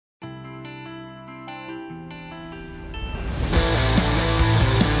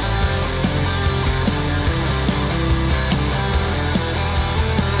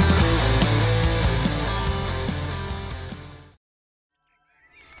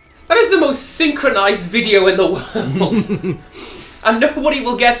That is the most synchronized video in the world. And nobody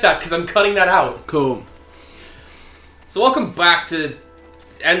will get that because I'm cutting that out. Cool. So welcome back to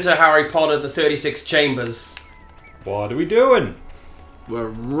Enter Harry Potter the 36 Chambers. What are we doing? We're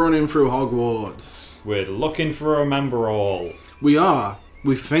running through Hogwarts. We're looking for a Remember-All. We are.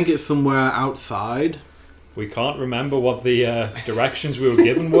 We think it's somewhere outside. We can't remember what the directions we were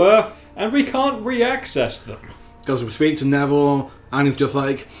given were, and we can't re-access them. Because we speak to Neville, and he's just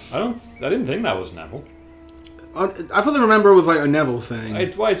like... I didn't think that was Neville. I thought the Remember was like a Neville thing.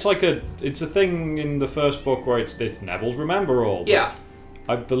 It's a thing in the first book where it's Neville's Remember-All. Yeah.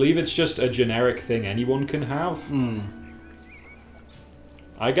 I believe it's just a generic thing anyone can have.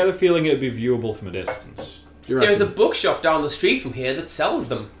 I get the feeling it'd be viewable from a distance. There's a bookshop down the street from here that sells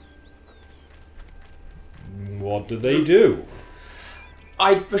them. What do they do?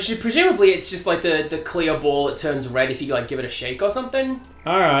 Presumably it's just like the clear ball that turns red if you like give it a shake or something.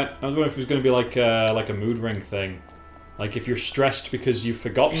 Alright, I was wondering if it was going to be like a mood ring thing. Like if you're stressed because you've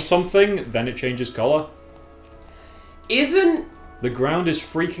forgotten something, then it changes colour. Isn't... The ground is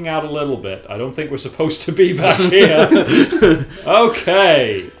freaking out a little bit. I don't think we're supposed to be back here.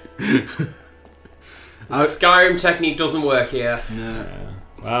 Okay. The Skyrim technique doesn't work here. Yeah.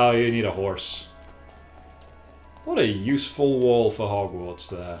 Well, you need a horse. What a useful wall for Hogwarts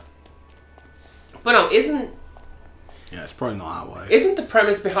there. But no, isn't... Yeah, it's probably not that way. Isn't the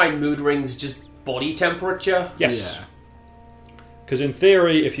premise behind mood rings just body temperature? Yes. Yeah. Because in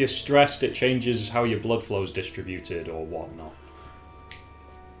theory, if you're stressed, it changes how your blood flow is distributed or whatnot.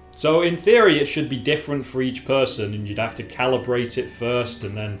 So in theory, it should be different for each person, and you'd have to calibrate it first,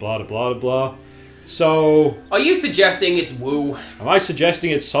 and then blah, blah, blah, blah. So... Are you suggesting it's woo? Am I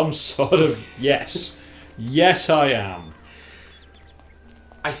suggesting it's some sort of... Yes. Yes, I am.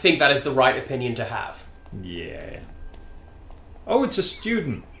 I think that is the right opinion to have. Yeah. Oh, it's a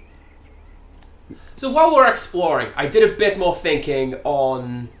student. So while we're exploring, I did a bit more thinking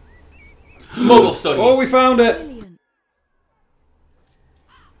on Muggle studies. Oh, we found it!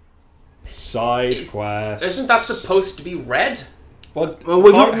 Side quest. Isn't that supposed to be red? Well,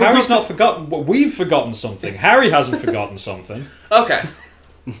 we've not forgotten. Well, we've forgotten something. Harry hasn't forgotten something. Okay.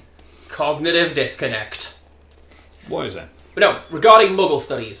 Cognitive disconnect. What is it? But no, regarding Muggle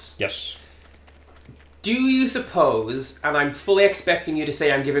studies. Yes. Do you suppose, and I'm fully expecting you to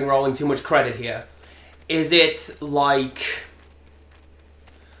say I'm giving Rowling too much credit here, is it like...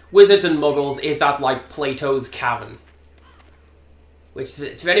 Wizards and Muggles, is that like Plato's Cavern? Which,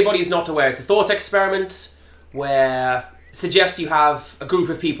 if anybody who's not aware, it's a thought experiment where suggests you have a group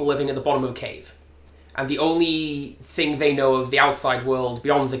of people living at the bottom of a cave. And the only thing they know of the outside world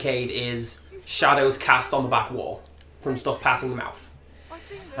beyond the cave is shadows cast on the back wall from stuff passing them out.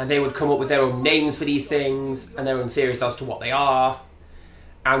 And they would come up with their own names for these things and their own theories as to what they are.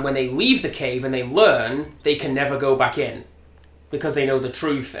 And when they leave the cave and they learn, they can never go back in because they know the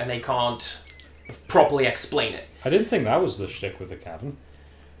truth and they can't properly explain it. I didn't think that was the shtick with the cavern.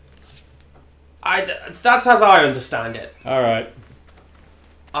 That's as I understand it. Alright.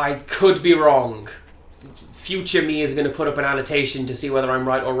 I could be wrong. Future me is going to put up an annotation to see whether I'm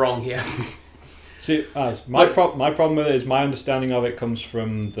right or wrong here. See, my problem with it is my understanding of it comes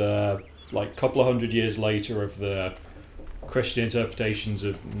from the couple of hundred years later of the Christian interpretations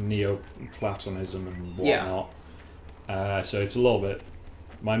of Neoplatonism and whatnot. Yeah. So it's a little bit...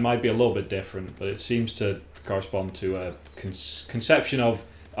 Mine might be a little bit different, but it seems to correspond to a conception of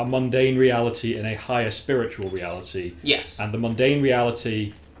a mundane reality and a higher spiritual reality. Yes. And the mundane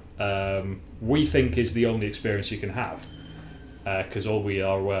reality we think is the only experience you can have. Because all we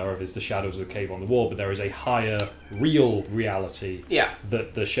are aware of is the shadows of the cave on the wall, but there is a higher, real reality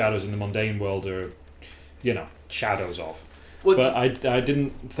that the shadows in the mundane world are, shadows of. Well, but I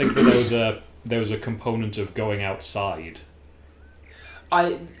didn't think that there was a component of going outside.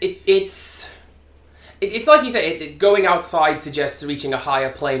 It's like you say, going outside suggests reaching a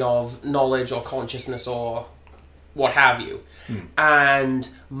higher plane of knowledge or consciousness or what have you. And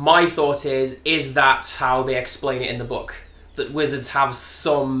my thought is that how they explain it in the book? That wizards have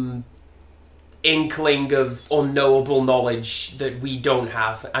some inkling of unknowable knowledge that we don't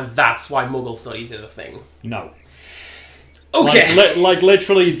have, and that's why Muggle studies is a thing. No. Okay. Like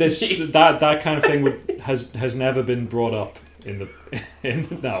literally, that kind of thing has never been brought up in the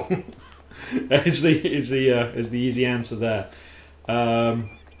no. is the easy answer there.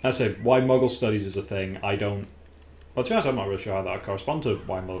 I say why Muggle studies is a thing. I don't. Well, to be honest, I'm not really sure how that would correspond to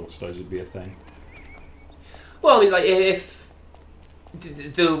why Muggle studies would be a thing. Well, I mean, like, if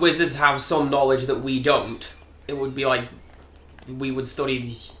the wizards have some knowledge that we don't, it would be like we would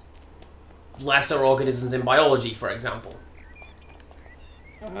study lesser organisms in biology, for example.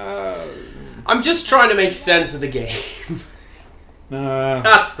 I'm just trying to make sense of the game.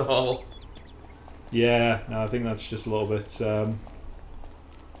 That's all. Yeah, no, I think that's just a little bit. A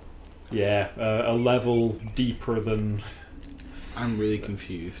level deeper than. I'm really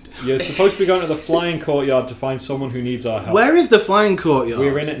confused. You're supposed to be going to the flying courtyard to find someone who needs our help. Where is the flying courtyard?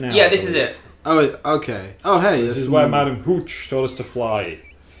 We're in it now. Yeah, this is it. Oh, okay. Oh, hey. This is where Madam Hooch told us to fly.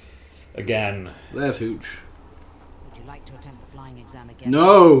 Again. There's Hooch. Would you like to attempt the flying exam again?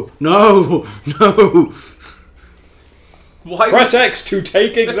 No! No! No! Why? Press X to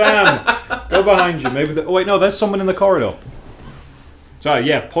take exam! Go behind you. Maybe oh, wait, no, there's someone in the corridor. Sorry,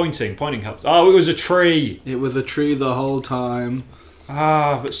 yeah, pointing helps. Oh, it was a tree. It was a tree the whole time.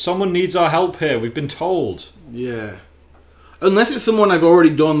 But someone needs our help here. We've been told. Yeah. Unless it's someone I've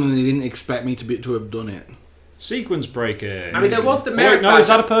already done and they didn't expect me to have done it. Sequence breaker. I mean, there was the Oh, merit. wait, no, is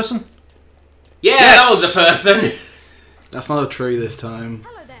that a person? Yeah, Yes! that was a person. That's not a tree this time.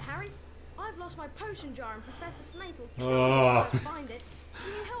 Hello there, Harry. I've lost my potion jar and Professor Snape will Oh. find it.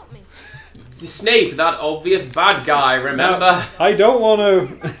 Can you help me? Snape, that obvious bad guy, remember? No, I don't want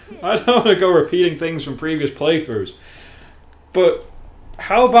to. I don't want to go repeating things from previous playthroughs. But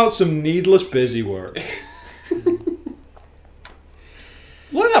how about some needless busy work?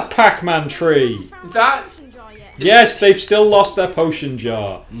 Look at that Pac-Man tree. That... Potion jar yet? Yes, they've still lost their potion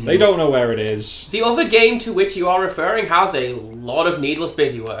jar. They don't know where it is. The other game to which you are referring has a lot of needless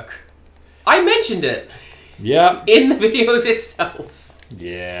busy work. I mentioned it Yeah. in the videos itself.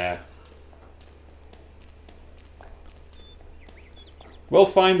 Yeah. We'll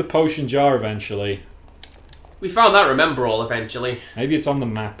find the potion jar eventually. We found that remember all eventually. Maybe it's on the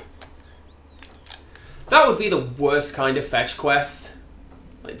map. That would be the worst kind of fetch quest.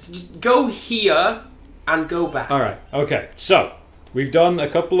 Like, just go here and go back. Alright, okay. So, we've done a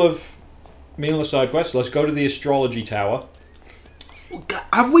couple of meaningless side quests. Let's go to the astrology tower.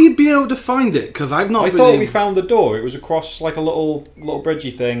 Have we been able to find it? Because I've not I been thought able... we found the door. It was across like a little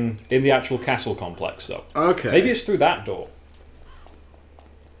bridgey thing in the actual castle complex, though. Okay. Maybe it's through that door.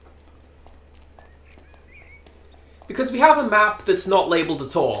 Because we have a map that's not labelled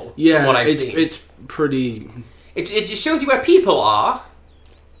at all, Yeah, from what I've seen. it's pretty... It just shows you where people are.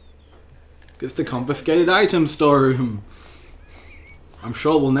 It's the confiscated item storeroom. I'm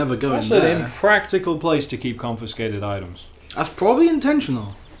sure we'll never go That's in an there. impractical place to keep confiscated items. That's probably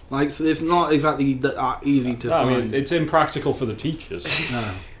intentional. Like, it's not exactly that easy to No, I find. mean, it's impractical for the teachers.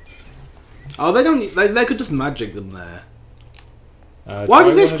 No. Oh, they don't... They could just magic them there. Do Why I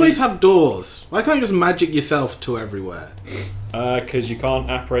does this wanna place have doors? Why can't you just magic yourself to everywhere? Because you can't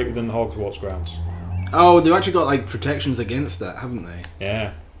operate within the Hogwarts grounds. Oh, they've actually got, like, protections against that, haven't they?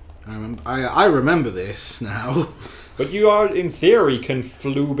 Yeah. I remember this now. But you are, in theory, can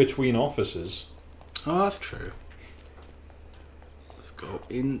flew between offices. Oh, that's true. Let's go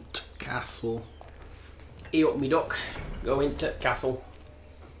into castle. Eat up me duck. Go into castle.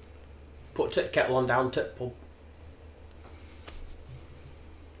 Put the kettle on down to pub.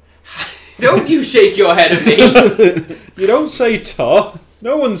 Don't you shake your head at me. You don't say ta.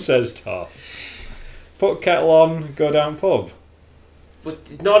 No one says ta. Put kettle on, go down pub.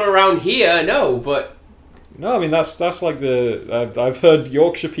 But not around here, no, but... No, I mean, that's like the... I've heard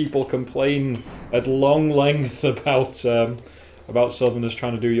Yorkshire people complain at long length about Southerners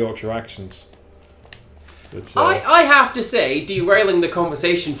trying to do Yorkshire accents. It's, I have to say, derailing the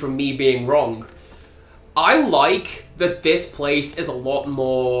conversation from me being wrong, I like that this place is a lot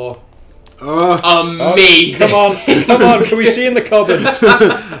more... amazing. Come on, can we see in the cupboard?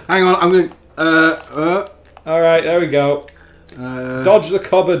 Hang on, I'm going... Alright, there we go. Dodge the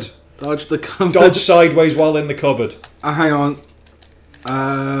cupboard. Dodge the cupboard. Dodge sideways while in the cupboard. Hang on.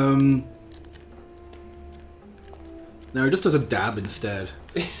 No, just as a dab instead.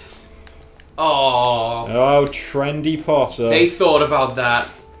 Oh, Oh, trendy Potter. they thought about that.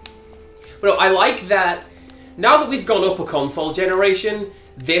 But no, I like that. Now that we've gone up a console generation,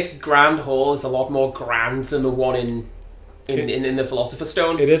 this Grand Hall is a lot more grand than the one in the Philosopher's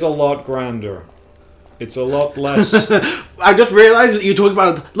Stone. It is a lot grander. It's a lot less... I just realised that you talking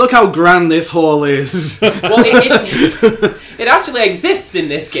about... Look how grand this hall is. Well, it actually exists in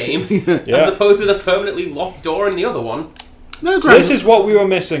this game, Yeah. as opposed to the permanently locked door in the other one. No, So this is what we were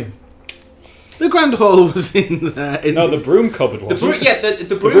missing. The grand hall was in there. No, the broom cupboard The wasn't.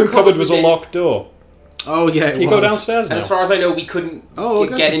 the broom cupboard was a in, locked door. Oh, yeah, it Can you was. go downstairs now? And as far as I know, we couldn't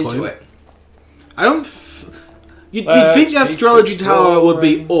that's get a into point. it. I don't... You'd think the speak astrology the tower would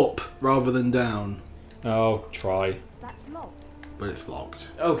be drawing. up rather than down. Oh, try. That's locked. But it's locked.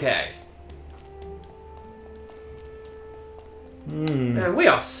 Okay. Man, we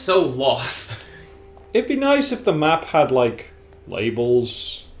are so lost. It'd be nice if the map had, like,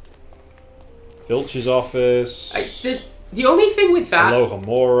 labels, Filch's office, the only thing with that...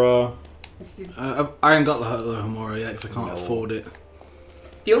 Alohomora. I haven't got the Alohomora yet because I can't No. afford it.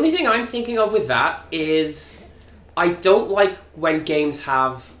 The only thing I'm thinking of with that is I don't like when games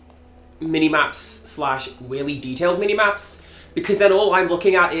have minimaps / really detailed minimaps, because then all I'm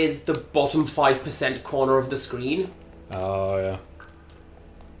looking at is the bottom 5% corner of the screen. Oh, yeah.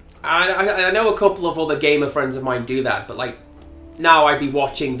 I know a couple of other gamer friends of mine do that, but like now I'd be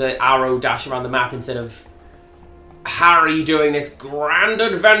watching the arrow dash around the map instead of Harry doing this grand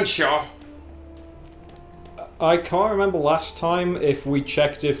adventure. I can't remember last time if we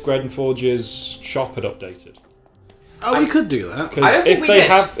checked if Gredenforge's shop had updated. Oh, we could do that. I Because don't think if we they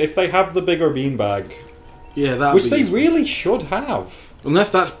did. if they have the bigger beanbag, Yeah, that which they really should have, unless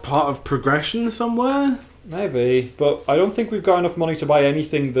that's part of progression somewhere. maybe. But I don't think we've got enough money to buy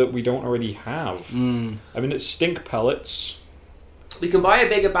anything that we don't already have. I mean, it's stink pellets. We can buy a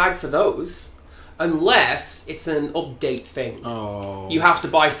bigger bag for those, unless it's an update thing. Oh. You have to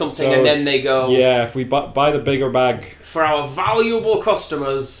buy something So, and then they go, Yeah, if we buy the bigger bag, for our valuable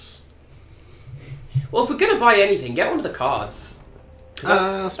customers. Well, if we're going to buy anything, get one of the cards.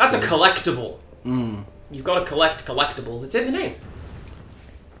 'Cause that's a collectible. You've got to collect collectibles. It's in the name.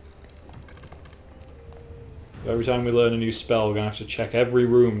 every time we learn a new spell, we're gonna have to check every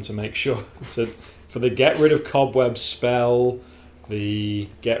room to make sure for the get rid of cobweb spell, the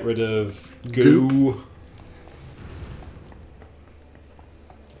get rid of goo.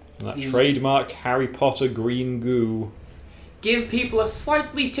 And that trademark Harry Potter green goo. Give people a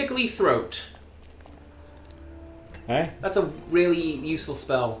slightly tickly throat. Eh? That's a really useful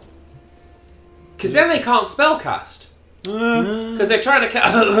spell. Because then they can't spellcast. Because they're trying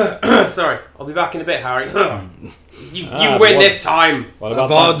to... Sorry, I'll be back in a bit, Harry. you win this time. What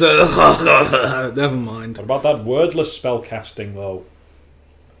about that? Never mind. What about that wordless spellcasting though?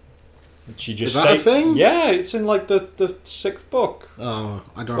 Did she just Is that say a thing? Yeah, it's in like the 6th book. Oh,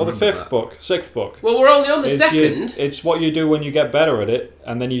 I don't Or the remember 5th that. book. 6th book. Well, we're only on the It's second. it's what you do when you get better at it,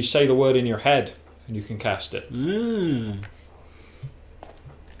 and then you say the word in your head, and you can cast it. And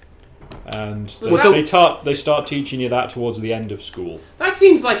they start teaching you that towards the end of school. That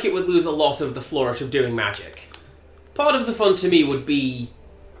seems like it would lose a lot of the flourish of doing magic. Part of the fun to me would be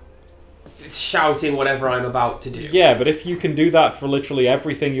shouting whatever I'm about to do. Yeah, but if you can do that for literally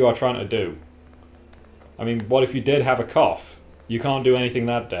everything you are trying to do... I mean, what if you did have a cough? You can't do anything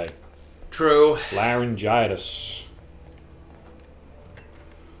that day. True. Laryngitis.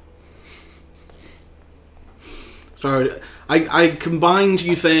 Sorry, I combined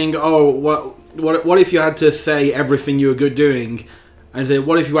you saying, "Oh, what if you had to say everything you were good doing," and say,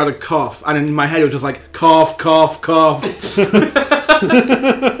 "What if you had a cough?" And in my head it was just like cough, cough, cough.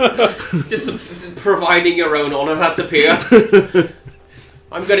 Just providing your own onomatopoeia.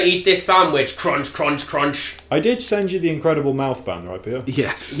 I'm gonna eat this sandwich. Crunch, crunch, crunch. I did send you the incredible mouth band, right, Peter?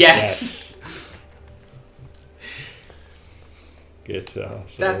 Yes. Yes. Guitar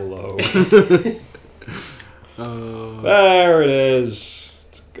solo. There it is.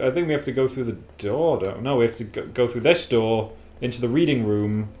 I think we have to go through the door. No, we have to go through this door into the reading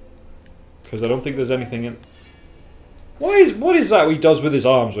room because I don't think there's anything in. What is that he does with his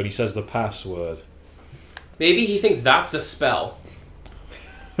arms when he says the password? Maybe he thinks that's a spell.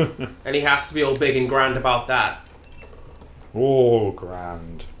 And he has to be all big and grand about that. Oh,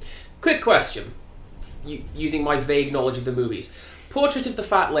 grand. Quick question. Using my vague knowledge of the movies. Portrait of the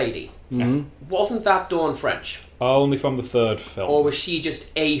Fat Lady. Wasn't that Dawn French? Only from the 3rd film. Or was she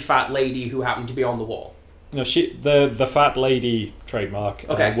just a fat lady who happened to be on the wall? No, the fat lady trademark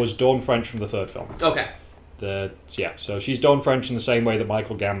was Dawn French from the 3rd film. Okay. So she's Dawn French in the same way that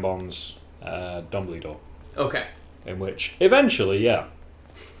Michael Gambon's Dumbledore. Okay. In which, eventually, yeah.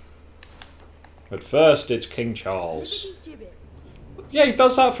 But first, it's King Charles. Yeah, he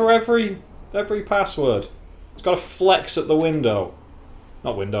does that for every password. He's got a flex at the window.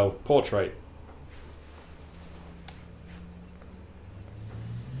 Not window, portrait.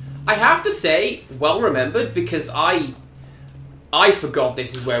 I have to say, well remembered, because I forgot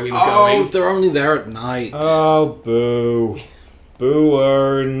this is where we were Oh, going. they're only there at night. Oh, boo. Boo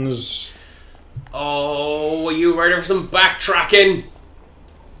earns. Oh, are you ready for some backtracking?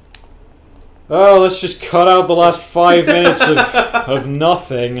 Oh, let's just cut out the last 5 minutes of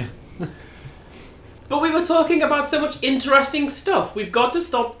nothing. But we were talking about so much interesting stuff. We've got to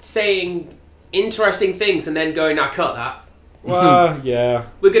stop saying interesting things and then going, now cut that. Well, yeah.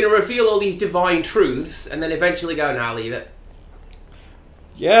 We're going to reveal all these divine truths and then eventually go, now leave it.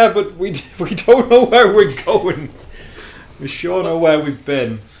 Yeah, but we don't know where we're going. We sure know where we've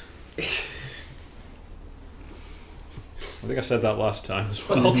been. I think I said that last time as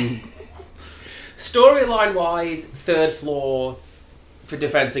well. Storyline-wise, third floor for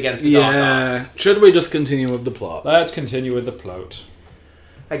defense against the Dark Arts. Should we just continue with the plot? Let's continue with the plot.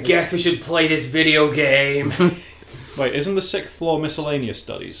 I guess we should play this video game. Wait, isn't the 6th floor miscellaneous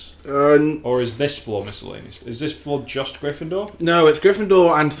studies? Or is this floor miscellaneous? Is this floor just Gryffindor? No, it's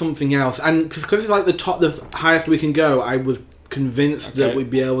Gryffindor and something else. And because it's like the highest we can go, I was convinced that we'd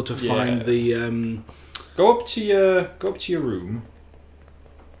be able to find the. Go up to your room.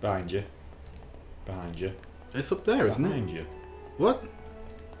 Behind you. It's up there, isn't it? Behind you. What?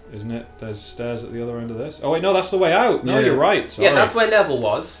 Isn't it? There's stairs at the other end of this. Oh wait, no, that's the way out. No, you're right. Sorry. Yeah, that's where Neville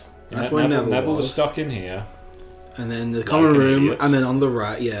was. That's where Neville was stuck in here. And then the common room, and then on the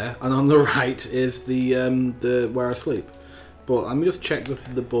right, and on the right is the where I sleep. But let me just check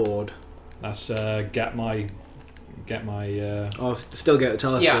the board. That's get my. Oh, still get the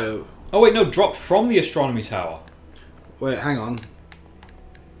telescope. Yeah. Oh wait, no, dropped from the astronomy tower. Wait, hang on.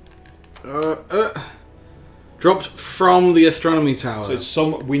 Dropped from the astronomy tower. So it's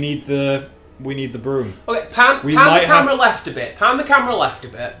we need the broom. Okay, pan the camera left a bit. Pan the camera left a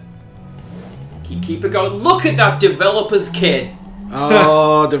bit. Keep it going. Look at that developer's kid.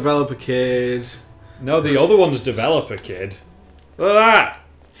 Oh, developer kid. No, the other one's developer kid. Look at that.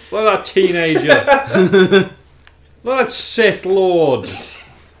 Look at that teenager. Look at that Sith Lord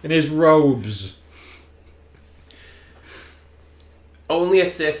in his robes. Only a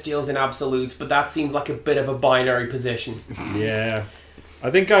Sith deals in absolutes, but that seems like a bit of a binary position. Yeah. I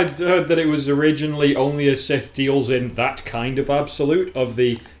think I'd heard that it was originally only a Sith deals in that kind of absolute, of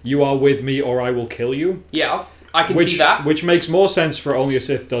the you are with me or I will kill you. Yeah, I can see that. Which makes more sense for only a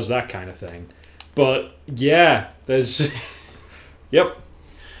Sith does that kind of thing. But, yeah, there's... Yep.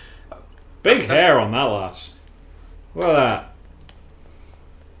 Big hair on that lass. Look at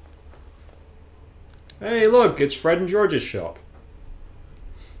that. Hey, look, it's Fred and George's shop.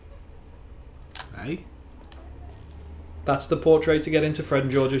 Hey? That's the portrait to get into Fred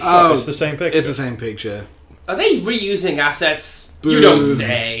and George's shop. It's the same picture. It's the same picture. Are they reusing assets? Boom. You don't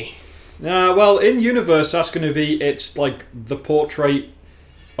say. Well, in universe, that's going to be, it's like the portrait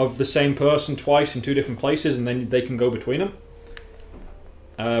of the same person twice in two different places, and then they can go between them.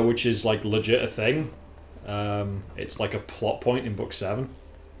 Which is like legit a thing. It's like a plot point in book 7.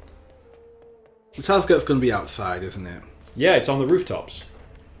 The telescope's going to be outside, isn't it? Yeah, it's on the rooftops.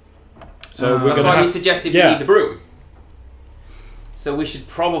 So we're that's going why we suggested we need the broom. So we should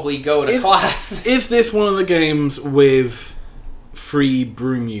probably go to class. Is this one of the games with free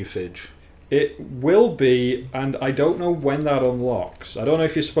broom usage? It will be, and I don't know when that unlocks. I don't know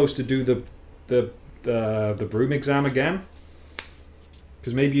if you're supposed to do the broom exam again,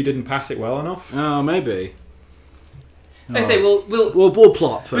 because maybe you didn't pass it well enough. Oh, maybe. I say we'll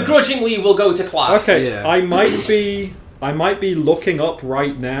plot first. Begrudgingly, we'll go to class. Okay, yeah. I might be looking up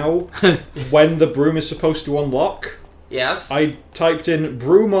right now when the broom is supposed to unlock. Yes. I typed in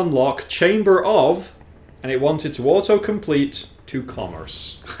broom unlock chamber of, and it wanted to autocomplete to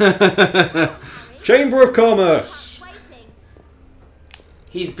commerce. Chamber of Commerce.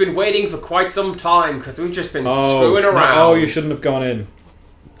 He's been waiting for quite some time because we've just been screwing around. No, you shouldn't have gone in.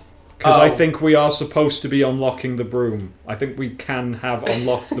 Because I think we are supposed to be unlocking the broom. I think we can have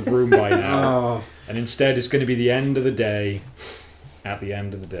unlocked the broom by now. And instead it's going to be the end of the day. At the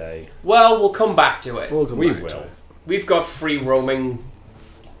end of the day. Well, we'll come back to it. We will. We've got free roaming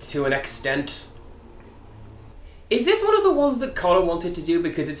to an extent. Is this one of the ones that Connor wanted to do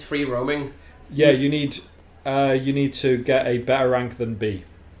because it's free roaming? Yeah, you need to get a better rank than B.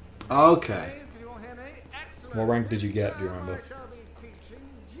 Okay. What rank did you get, do you remember?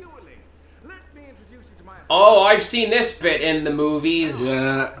 Oh, I've seen this bit in the movies.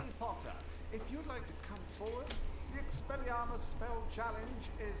 Yeah. If you'd like to come forward, the Expelliarmus spell challenge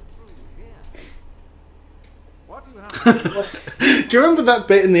is through here. What do you have? Do you remember that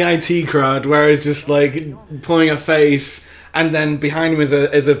bit in the IT crowd where it's just like pulling a face, and then behind him is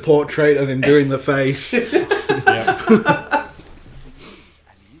a portrait of him doing the face? Yeah.